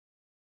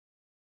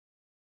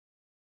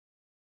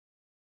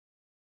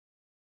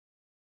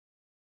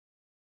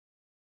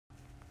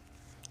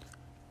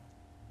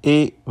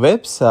A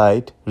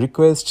website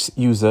requests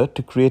user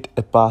to create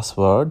a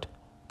password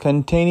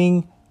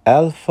containing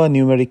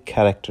alphanumeric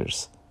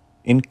characters,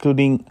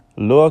 including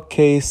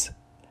lowercase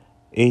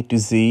a to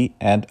z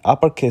and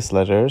uppercase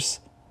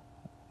letters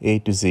a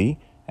to z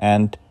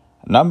and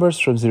numbers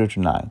from 0 to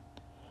 9,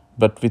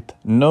 but with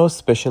no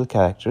special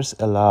characters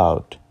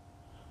allowed.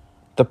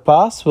 The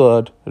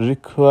password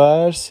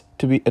requires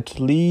to be at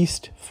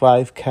least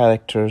 5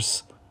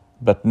 characters,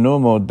 but no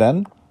more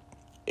than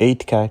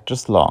 8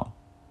 characters long,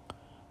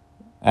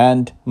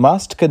 and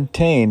must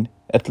contain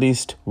at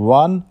least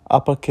one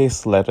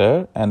uppercase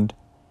letter and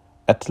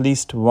at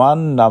least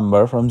one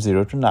number from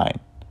 0 to 9.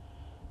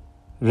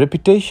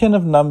 Repetition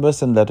of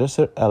numbers and letters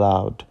are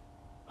allowed.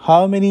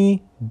 How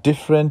many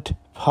different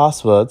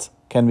passwords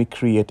can be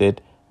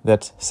created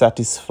that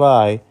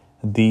satisfy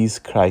these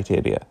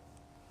criteria?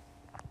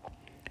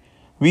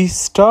 We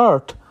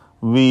start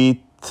with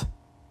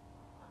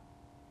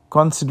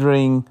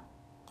considering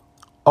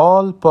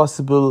all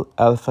possible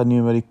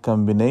alphanumeric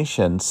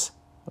combinations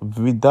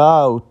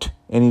without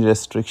any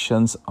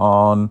restrictions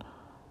on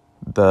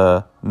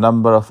the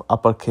number of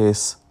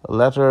uppercase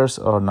letters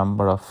or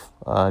number of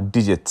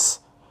digits.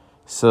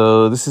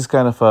 So this is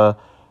kind of a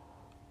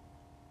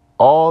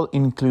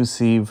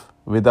all-inclusive,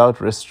 without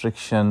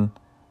restriction,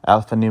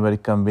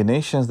 alphanumeric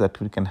combinations that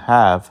we can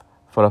have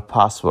for a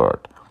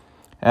password.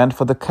 And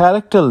for the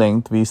character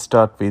length, we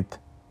start with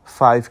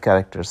 5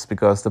 characters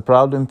because the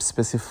problem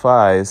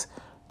specifies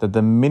that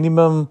the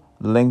minimum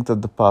length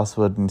of the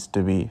password needs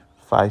to be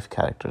 5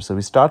 characters. So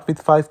we start with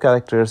 5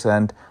 characters,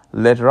 and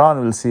later on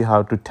we'll see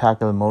how to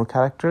tackle more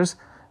characters,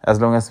 as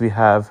long as we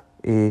have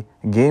a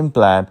game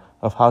plan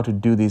of how to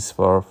do this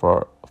for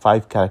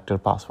 5-character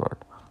password.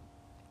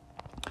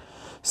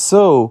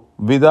 So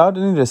without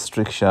any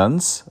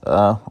restrictions,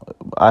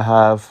 I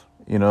have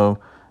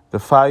the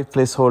 5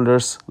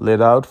 placeholders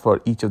laid out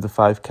for each of the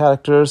 5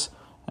 characters,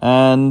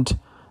 and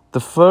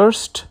the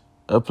first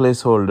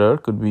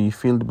placeholder could be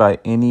filled by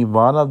any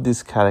one of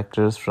these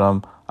characters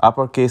from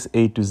uppercase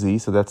A to Z,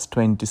 so that's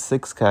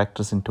 26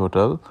 characters in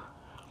total,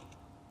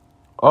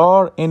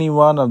 or any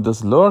one of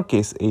those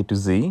lowercase a to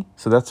z,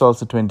 so that's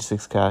also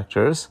 26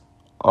 characters,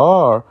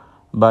 or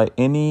by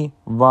any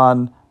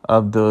one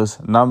of those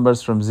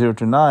numbers from 0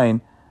 to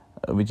 9,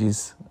 which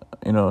is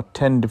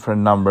 10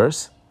 different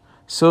numbers.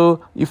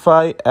 So if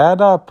I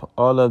add up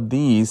all of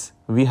these,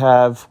 we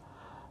have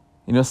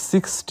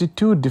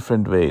 62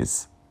 different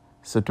ways.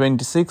 So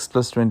 26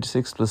 plus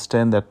 26 plus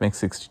 10, that makes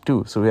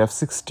 62. So we have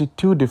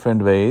 62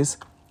 different ways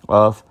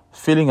of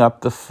filling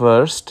up the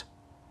first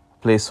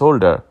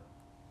placeholder.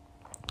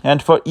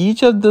 And for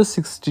each of the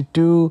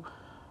 62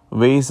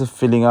 ways of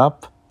filling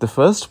up the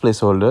first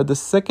placeholder, the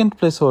second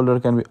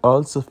placeholder can be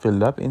also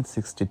filled up in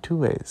 62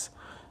 ways,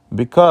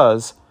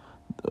 because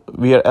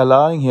we are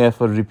allowing here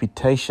for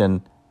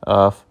repetition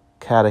of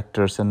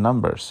characters and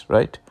numbers,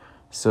 right?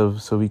 So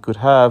we could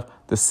have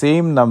the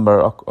same number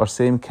or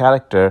same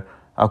character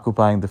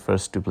occupying the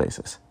first 2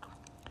 places.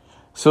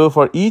 So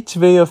for each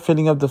way of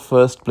filling up the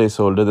first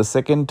placeholder, the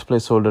second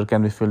placeholder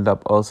can be filled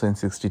up also in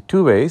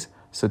 62 ways.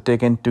 So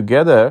taken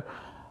together,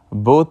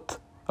 both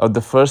of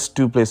the first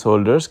 2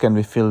 placeholders can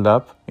be filled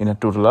up in a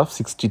total of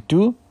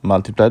 62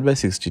 multiplied by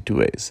 62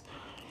 ways.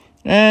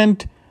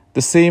 And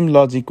the same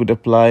logic would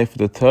apply for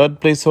the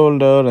third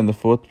placeholder and the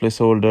fourth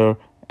placeholder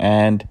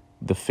and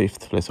the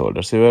fifth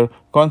placeholder. So we're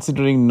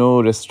considering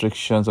no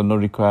restrictions or no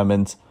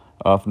requirements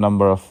of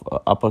number of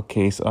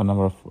uppercase or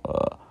number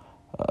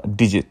of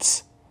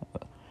digits.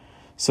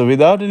 So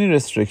without any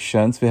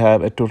restrictions, we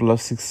have a total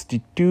of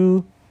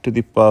 62 to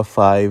the power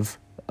 5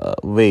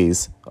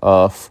 ways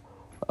of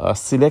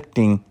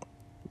selecting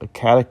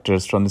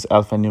characters from these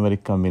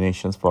alphanumeric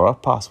combinations for our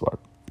password.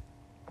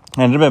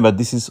 And remember,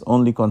 this is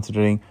only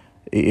considering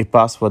a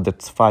password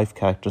that's 5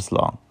 characters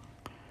long.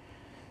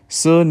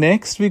 So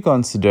next we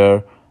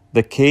consider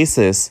the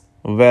cases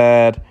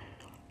where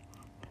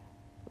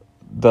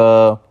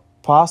the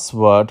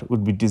password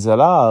would be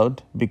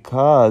disallowed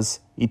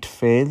because it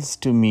fails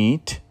to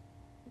meet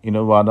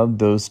one of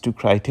those 2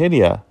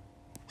 criteria.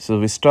 So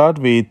we start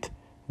with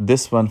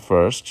this one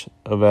first,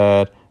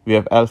 where we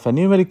have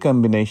alphanumeric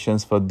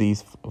combinations for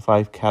these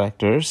 5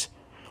 characters,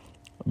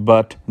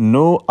 but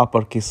no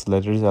uppercase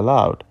letters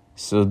allowed.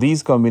 So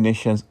these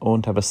combinations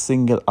won't have a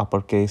single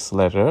uppercase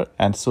letter,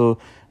 and so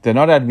they're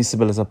not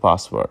admissible as a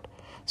password.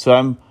 So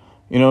I'm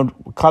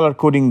color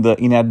coding the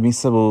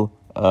inadmissible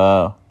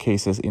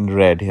cases in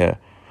red here,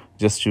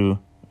 just to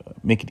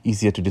make it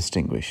easier to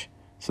distinguish.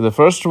 So the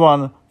first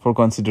one for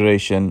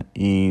consideration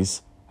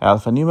is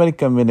alphanumeric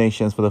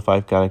combinations for the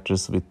 5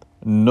 characters with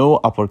no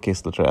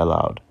uppercase letter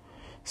allowed.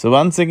 So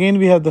once again,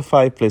 we have the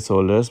 5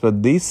 placeholders,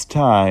 but this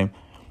time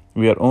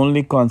we are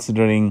only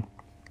considering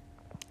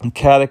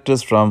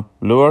characters from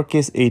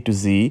lowercase a to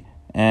z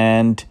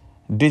and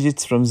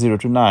digits from 0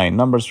 to 9,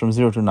 numbers from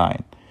 0 to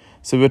 9.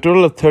 So we have a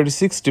total of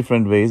 36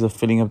 different ways of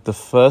filling up the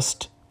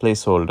first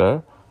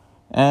placeholder,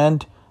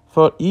 and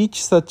for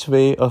each such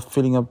way of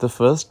filling up the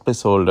first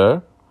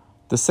placeholder,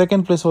 the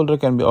second placeholder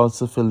can be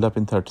also filled up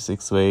in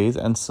 36 ways,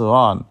 and so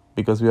on,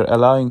 because we are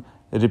allowing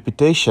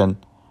repetition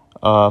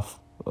of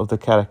the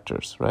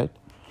characters, right?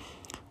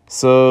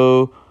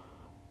 So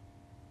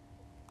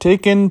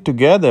taken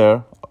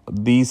together,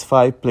 these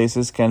 5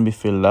 places can be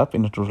filled up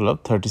in a total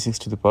of 36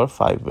 to the power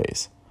 5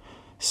 ways.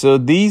 So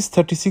these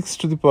 36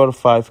 to the power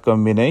 5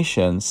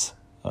 combinations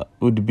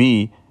would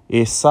be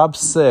a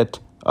subset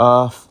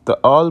of the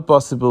all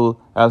possible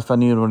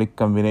alphanumeric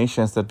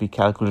combinations that we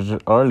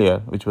calculated earlier,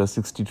 which was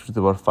 62 to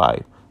the power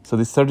 5. So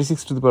these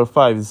 36 to the power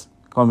 5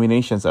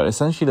 combinations are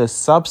essentially a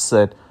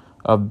subset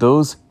of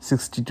those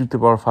 62 to the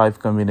power 5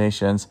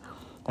 combinations,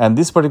 and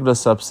this particular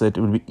subset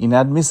will be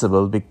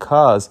inadmissible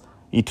because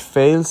it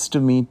fails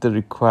to meet the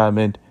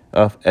requirement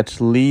of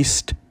at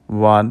least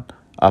one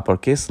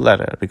uppercase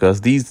letter,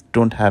 because these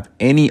don't have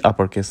any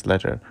uppercase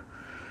letter.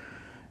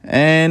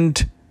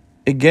 And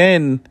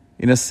again,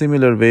 in a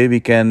similar way, we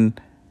can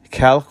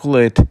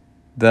calculate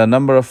the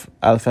number of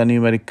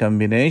alphanumeric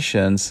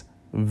combinations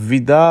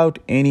without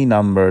any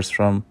numbers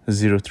from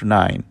 0 to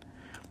 9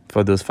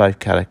 for those 5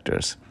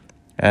 characters.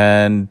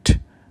 And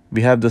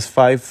we have those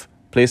 5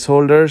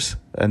 placeholders,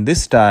 and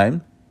this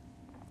time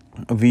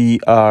we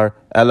are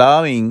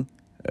allowing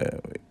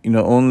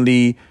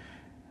only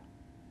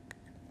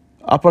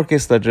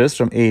uppercase letters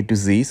from A to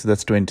Z, so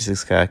that's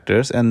 26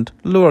 characters, and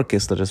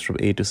lowercase letters from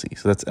A to Z,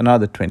 so that's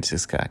another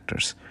 26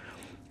 characters.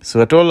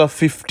 So a total of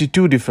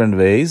 52 different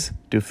ways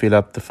to fill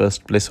up the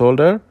first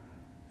placeholder,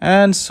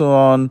 and so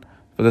on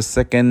for the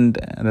second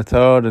and the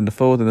third and the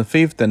fourth and the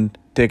fifth, and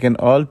taken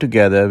all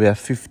together we have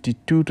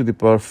 52 to the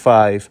power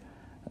 5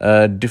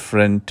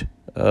 different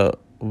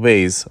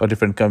ways or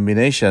different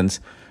combinations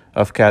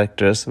of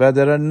characters where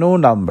there are no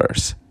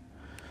numbers.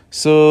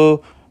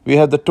 So we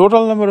have the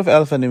total number of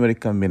alphanumeric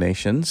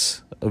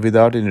combinations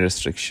without any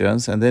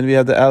restrictions, and then we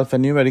have the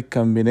alphanumeric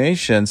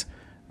combinations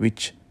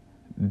which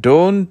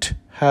don't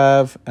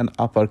have an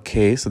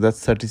uppercase, so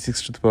that's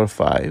 36 to the power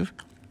 5,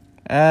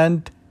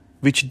 and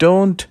which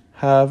don't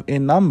have a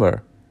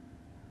number,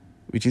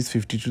 which is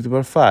 50 to the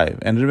power 5.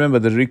 And remember,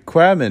 the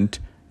requirement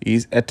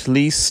is at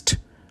least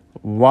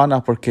one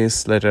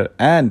uppercase letter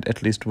and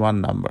at least one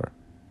number.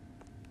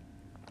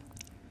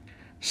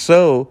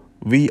 So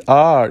we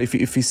are, if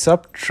we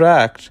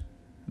subtract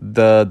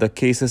the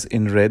cases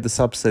in red, the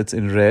subsets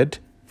in red,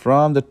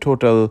 from the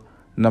total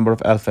number of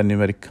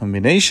alphanumeric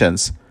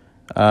combinations,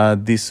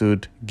 this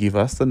would give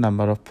us the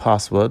number of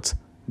passwords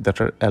that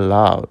are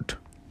allowed.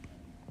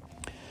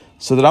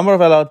 So the number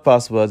of allowed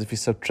passwords, if we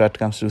subtract,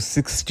 comes to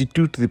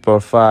 62 to the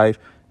power 5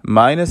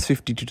 minus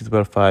 52 to the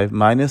power 5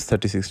 minus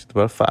 36 to the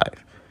power 5.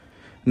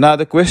 Now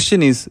the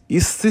question is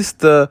this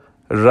the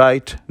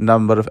right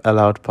number of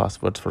allowed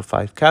passwords for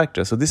 5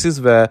 characters? So this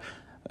is where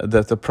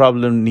the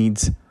problem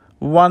needs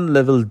one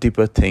level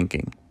deeper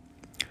thinking.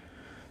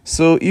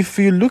 So if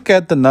you look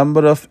at the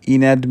number of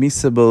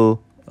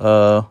inadmissible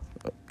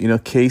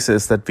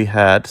cases that we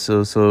had,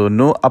 so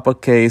no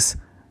uppercase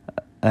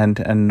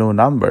and no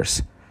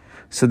numbers.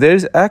 So there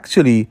is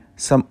actually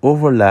some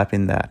overlap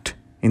in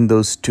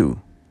those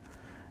two.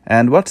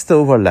 And what's the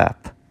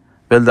overlap?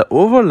 Well, the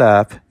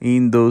overlap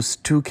in those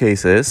two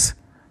cases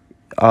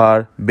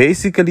are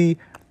basically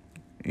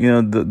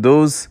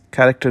those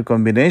character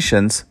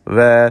combinations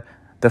where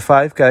the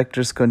 5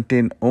 characters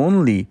contain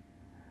only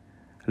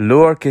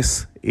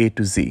lowercase a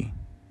to z.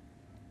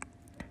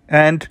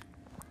 And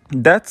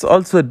that's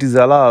also a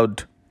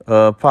disallowed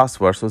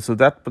password. So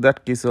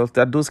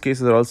those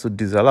cases are also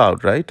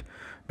disallowed, right?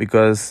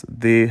 Because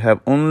they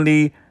have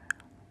only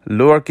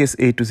lowercase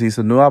a to z,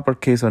 so no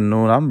uppercase or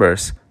no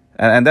numbers.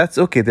 And that's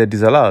okay, they're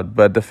disallowed.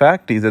 But the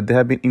fact is that they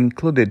have been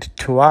included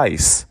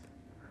twice.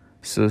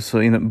 So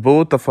in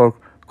both of our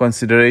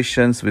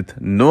considerations with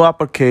no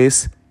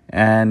uppercase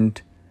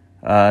and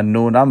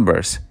no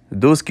numbers,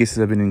 those cases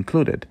have been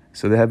included.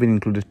 So they have been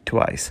included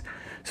twice.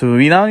 So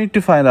we now need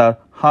to find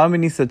out how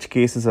many such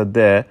cases are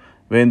there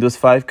when those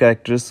 5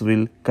 characters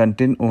will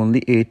contain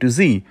only A to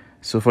Z.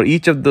 So for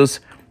each of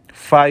those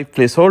 5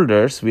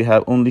 placeholders, we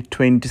have only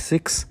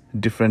 26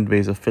 different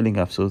ways of filling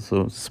up. So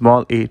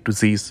small A to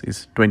Z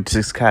is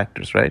 26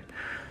 characters, right?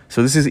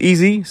 So this is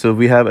easy. So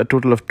we have a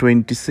total of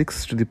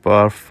 26 to the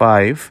power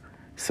 5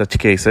 such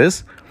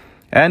cases.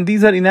 And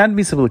these are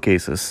inadmissible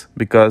cases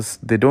because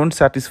they don't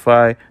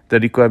satisfy the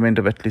requirement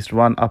of at least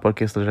one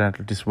uppercase letter and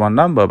at least one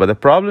number. But the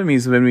problem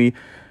is when we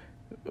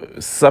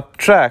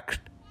subtract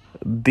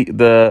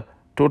the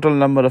total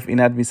number of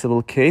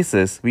inadmissible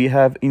cases, we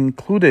have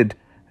included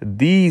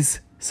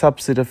these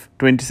subset of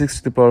 26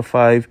 to the power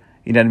 5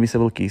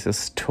 inadmissible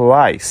cases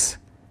twice.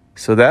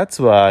 So that's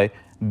why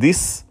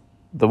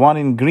the one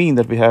in green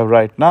that we have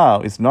right now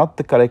is not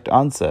the correct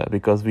answer,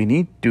 because we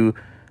need to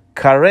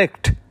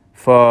correct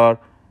for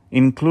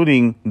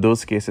including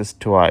those cases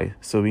twice.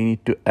 So we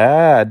need to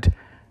add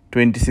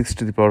 26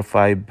 to the power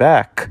 5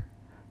 back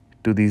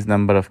to these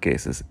number of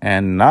cases.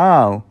 And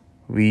now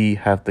we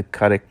have the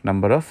correct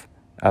number of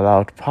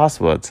allowed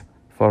passwords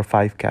for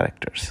 5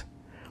 characters.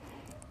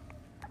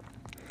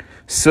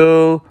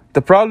 So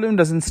the problem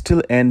doesn't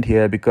still end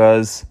here,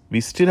 because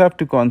we still have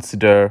to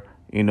consider,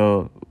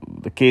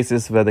 the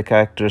cases where the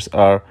characters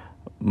are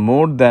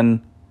more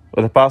than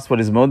or the password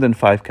is more than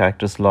 5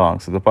 characters long.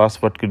 So the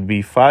password could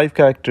be 5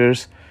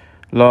 characters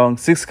long,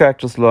 6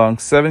 characters long,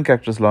 7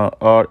 characters long,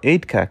 or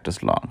 8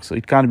 characters long. So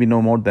it can't be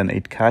no more than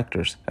 8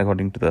 characters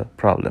according to the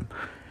problem.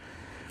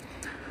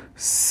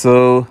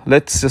 So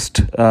let's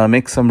just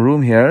make some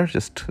room here,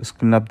 just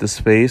clean up the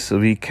space. So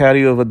we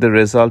carry over the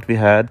result we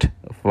had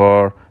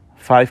for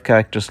 5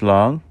 characters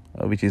long,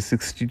 which is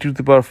 62 to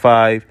the power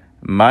 5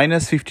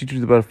 minus 52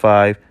 to the power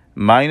 5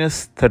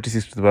 minus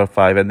 36 to the power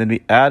 5, and then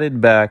we added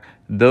back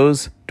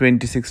those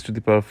 26 to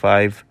the power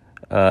 5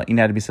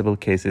 inadmissible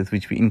cases,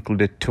 which we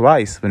included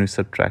twice when we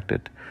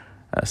subtracted.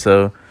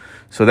 So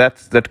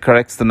that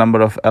corrects the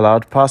number of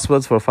allowed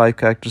passwords for 5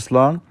 characters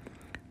long.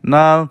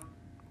 Now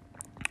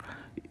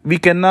we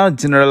can now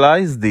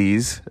generalize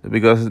these,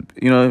 because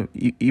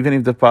even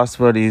if the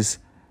password is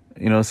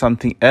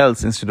something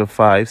else instead of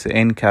 5, say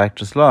n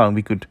characters long,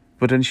 we could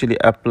potentially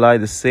apply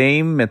the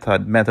same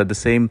method, the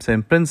same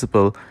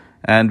principle,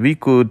 and we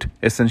could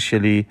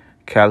essentially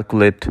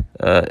calculate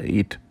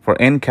it for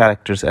n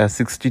characters as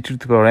 62 to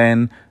the power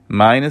n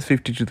minus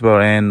 52 to the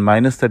power n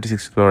minus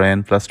 36 to the power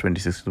n plus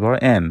 26 to the power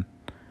n.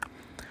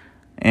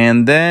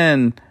 And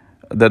then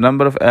the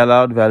number of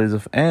allowed values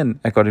of n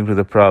according to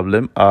the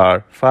problem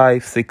are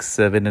 5, 6,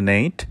 7, and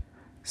 8.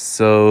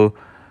 So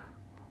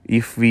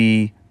if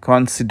we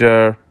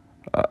consider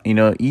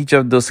each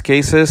of those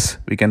cases,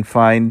 we can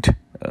find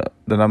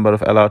the number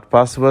of allowed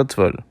passwords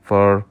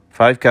for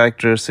 5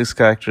 characters, 6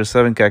 characters,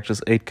 7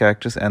 characters, 8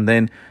 characters, and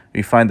then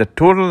we find the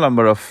total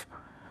number of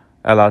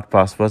allowed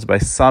passwords by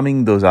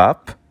summing those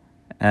up.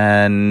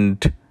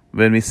 And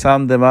when we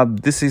sum them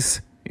up, this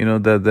is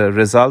the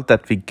result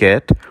that we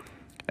get.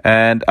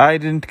 And I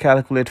didn't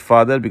calculate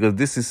further because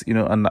this is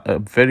a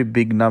very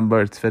big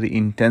number. It's very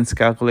intense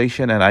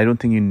calculation, and I don't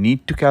think you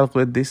need to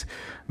calculate this.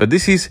 But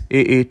this is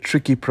a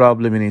tricky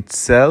problem in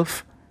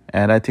itself,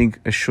 and I think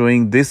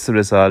showing this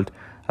result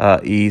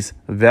is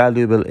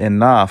valuable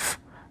enough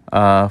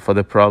for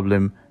the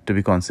problem to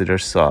be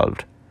considered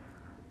solved.